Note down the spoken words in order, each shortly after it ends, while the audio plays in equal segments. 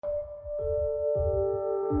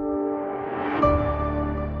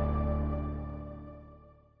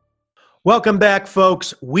Welcome back,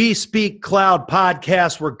 folks. We Speak Cloud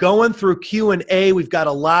podcast. We're going through Q&A. We've got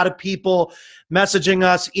a lot of people messaging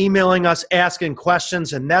us, emailing us, asking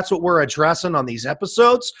questions, and that's what we're addressing on these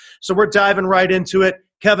episodes. So we're diving right into it.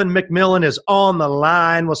 Kevin McMillan is on the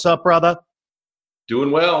line. What's up, brother?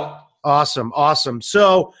 Doing well. Awesome.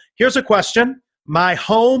 So here's a question. My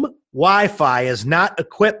home Wi-Fi is not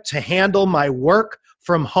equipped to handle my work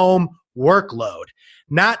from home workload,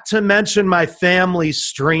 not to mention my family's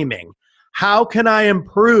streaming. How can I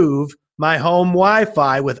improve my home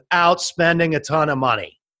Wi-Fi without spending a ton of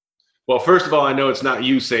money? Well, first of all, I know it's not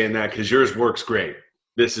you saying that because yours works great.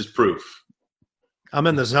 This is proof. I'm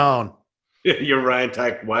in the zone. You're Ryan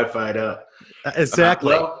Tyke Wi-Fi'd up.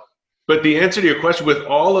 Exactly. But the answer to your question, with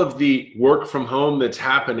all of the work from home that's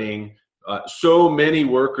happening, so many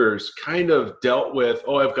workers kind of dealt with,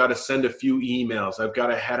 I've got to send a few emails. I've got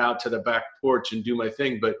to head out to the back porch and do my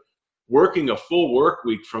thing. But working a full work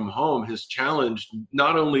week from home has challenged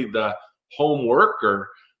not only the home worker,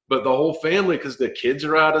 but the whole family, because the kids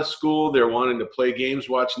are out of school. They're wanting to play games,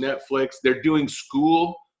 watch Netflix. They're doing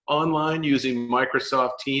school online using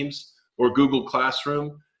Microsoft Teams or Google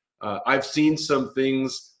Classroom. I've seen some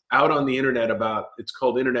things out on the internet about, it's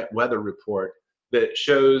called Internet Weather Report, that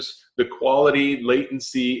shows the quality,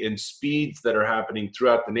 latency, and speeds that are happening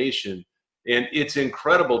throughout the nation. And it's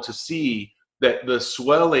incredible to see that the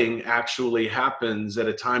swelling actually happens at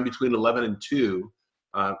a time between 11 and 2,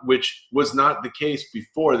 which was not the case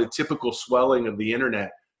before. The typical swelling of the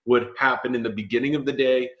internet would happen in the beginning of the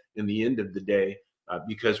day and the end of the day,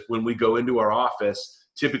 because when we go into our office,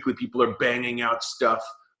 typically people are banging out stuff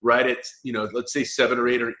right at, let's say 7 or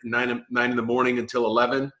 8 or 9 in the morning until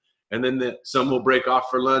 11. And then some will break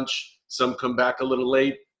off for lunch. Some come back a little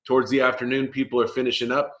late. Towards the afternoon, people are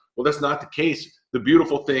finishing up. Well, that's not the case. The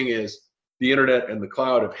beautiful thing is the internet and the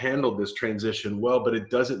cloud have handled this transition well, but it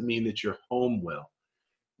doesn't mean that your home will.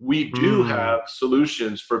 We do have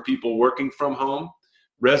solutions for people working from home,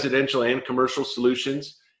 residential and commercial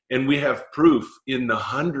solutions, and we have proof in the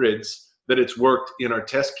hundreds that it's worked in our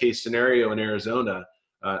test case scenario in Arizona.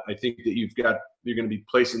 I think that you're going to be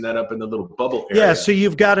placing that up in the little bubble area. Yeah, so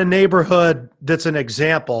you've got a neighborhood that's an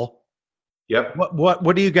example. Yep.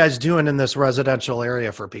 What are you guys doing in this residential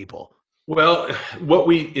area for people? Well, what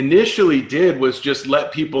we initially did was just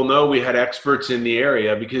let people know we had experts in the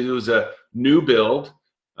area because it was a new build,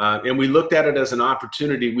 and we looked at it as an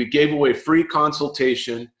opportunity. We gave away free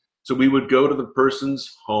consultation, so we would go to the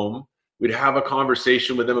person's home, we'd have a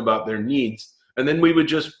conversation with them about their needs, and then we would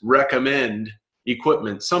just recommend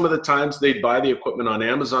equipment. Some of the times they'd buy the equipment on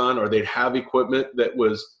Amazon, or they'd have equipment that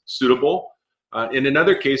was suitable. And in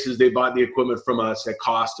other cases, they bought the equipment from us at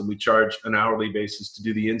cost, and we charge an hourly basis to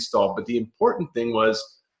do the install. But the important thing was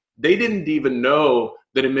they didn't even know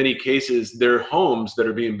that in many cases, their homes that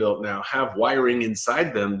are being built now have wiring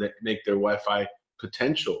inside them that make their Wi-Fi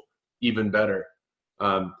potential even better.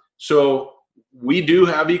 So we do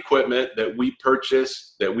have equipment that we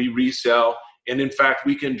purchase, that we resell. And in fact,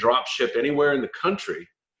 we can drop ship anywhere in the country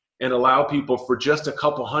and allow people for just a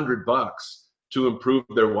couple $100 to improve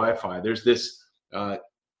their Wi-Fi. There's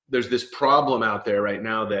this problem out there right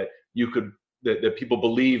now that that people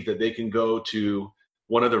believe that they can go to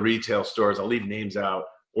one of the retail stores, I'll leave names out,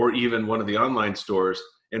 or even one of the online stores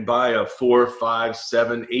and buy a $400, $500,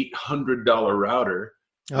 $700, $800 router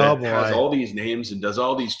that has all these names and does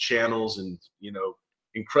all these channels and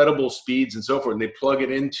incredible speeds and so forth. And they plug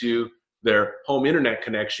it into their home internet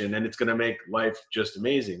connection, and it's going to make life just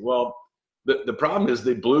amazing. Well, the problem is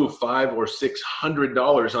they blew $500 or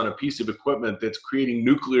 $600 on a piece of equipment that's creating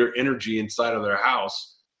nuclear energy inside of their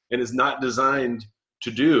house and is not designed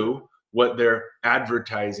to do what they're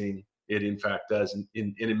advertising it in fact does. And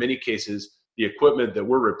in many cases, the equipment that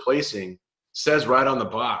we're replacing says right on the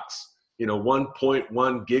box, 1.1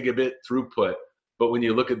 gigabit throughput. But when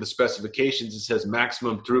you look at the specifications, it says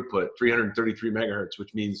maximum throughput, 333 megahertz,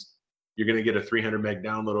 which means you're going to get a 300 meg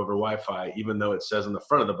download over Wi-Fi, even though it says on the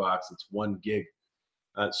front of the box it's 1 gig.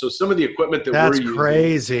 So some of the equipment that we're using, that's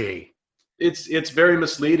crazy. It's very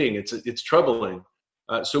misleading. It's troubling.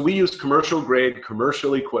 So we use commercial grade,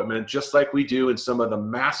 commercial equipment, just like we do in some of the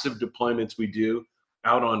massive deployments we do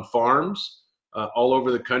out on farms all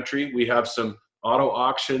over the country. We have some auto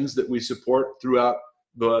auctions that we support throughout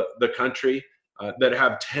the country that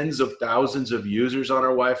have tens of thousands of users on our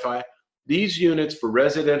Wi-Fi. These units for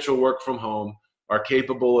residential work from home are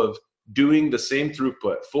capable of doing the same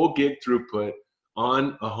throughput, full gig throughput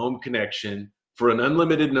on a home connection for an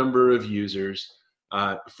unlimited number of users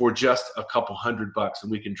for just a couple $100,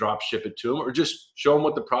 and we can drop ship it to them or just show them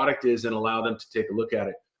what the product is and allow them to take a look at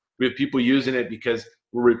it. We have people using it because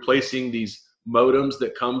we're replacing these modems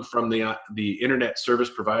that come from the internet service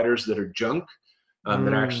providers that are junk,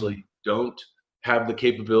 that actually don't have the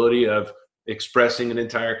capability of expressing an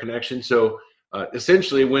entire connection. So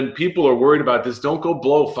essentially, when people are worried about this, don't go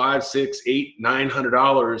blow $500, $600, $800,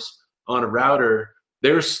 $900 on a router.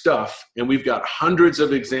 There's stuff, and we've got hundreds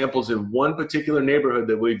of examples in one particular neighborhood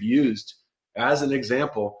that we've used as an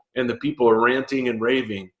example, and the people are ranting and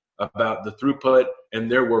raving about the throughput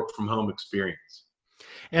and their work from home experience.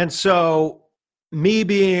 And so me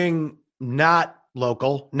being not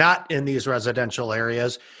local, not in these residential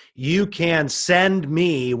areas, you can send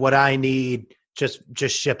me what I need, just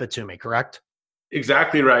ship it to me, correct?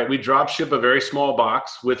 Exactly right. We drop ship a very small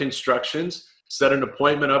box with instructions, set an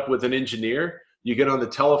appointment up with an engineer. You get on the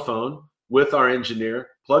telephone with our engineer,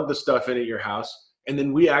 plug the stuff in at your house, and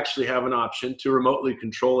then we actually have an option to remotely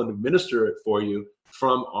control and administer it for you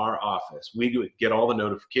from our office. We get all the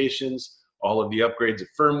notifications, all of the upgrades of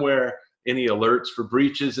firmware, any alerts for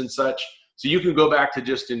breaches and such. So you can go back to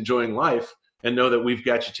just enjoying life and know that we've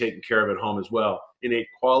got you taken care of at home as well in a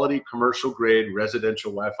quality commercial grade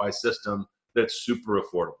residential Wi-Fi system that's super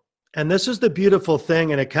affordable. And this is the beautiful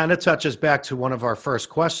thing, and it kind of touches back to one of our first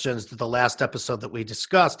questions to the last episode that we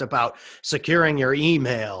discussed about securing your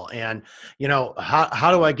email and,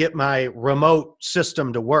 how do I get my remote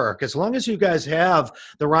system to work? As long as you guys have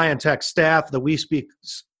the Ryan Tech staff, the We Speak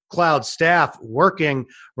Cloud staff working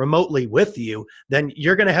remotely with you, then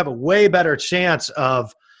you're going to have a way better chance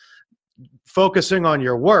of focusing on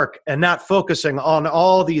your work and not focusing on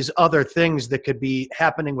all these other things that could be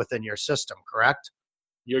happening within your system, correct?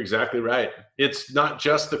 You're exactly right. It's not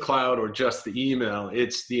just the cloud or just the email.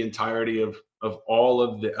 It's the entirety of all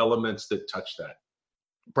of the elements that touch that.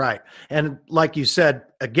 Right. And like you said,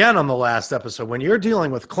 again, on the last episode, when you're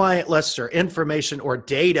dealing with client lists or information or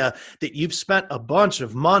data that you've spent a bunch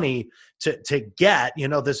of money to get,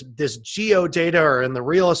 this geo data or in the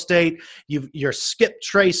real estate, you're skip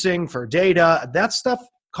tracing for data, that stuff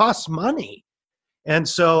costs money. And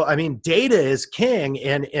so, data is king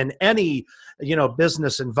in any,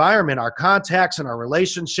 business environment. Our contacts and our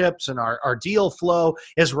relationships and our deal flow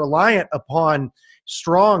is reliant upon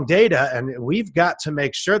strong data, and we've got to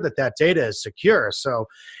make sure that data is secure. So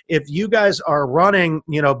if you guys are running,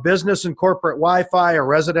 business and corporate Wi-Fi or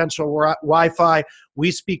residential Wi-Fi,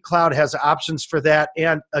 We Speak Cloud has options for that.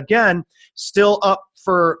 And again, still up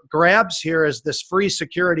for grabs here is this free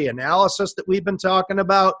security analysis that we've been talking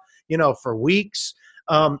about, for weeks.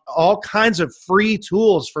 All kinds of free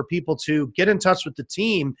tools for people to get in touch with the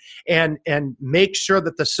team and make sure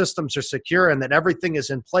that the systems are secure and that everything is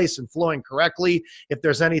in place and flowing correctly. If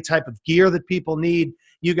there's any type of gear that people need,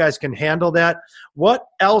 you guys can handle that. What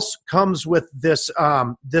else comes with this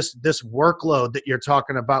this workload that you're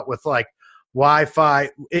talking about with like Wi-Fi?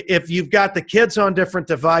 If you've got the kids on different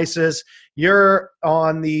devices, you're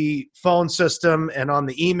on the phone system and on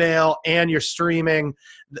the email and you're streaming,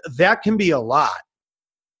 that can be a lot.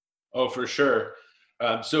 Oh, for sure.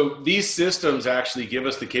 So these systems actually give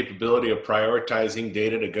us the capability of prioritizing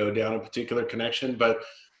data to go down a particular connection. But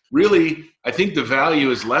really, I think the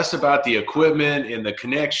value is less about the equipment and the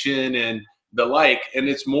connection and the like, and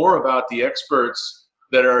it's more about the experts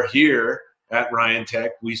that are here at Ryan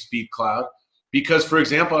Tech, We Speak Cloud. Because, for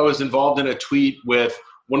example, I was involved in a tweet with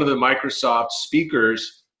one of the Microsoft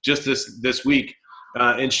speakers just this week,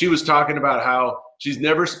 and she was talking about how she's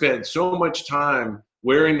never spent so much time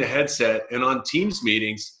wearing the headset and on Teams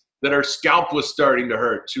meetings that her scalp was starting to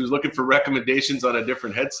hurt. She was looking for recommendations on a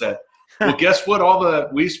different headset. Well, guess what all the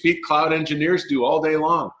We Speak Cloud engineers do all day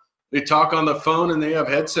long? They talk on the phone and they have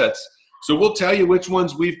headsets. So we'll tell you which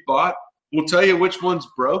ones we've bought. We'll tell you which ones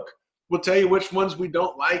broke. We'll tell you which ones we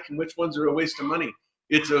don't like and which ones are a waste of money.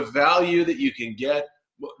 It's a value that you can get.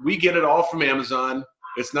 We get it all from Amazon.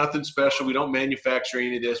 It's nothing special. We don't manufacture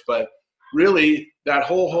any of this, but really that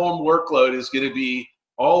whole home workload is going to be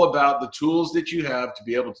all about the tools that you have to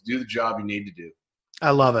be able to do the job you need to do.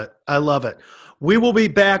 I love it. I love it. We will be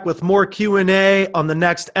back with more Q&A on the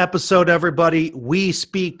next episode, everybody.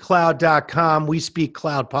 WeSpeakCloud.com, We Speak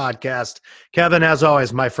Cloud Podcast. Kevin, as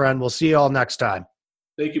always, my friend, we'll see you all next time.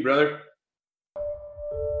 Thank you, brother.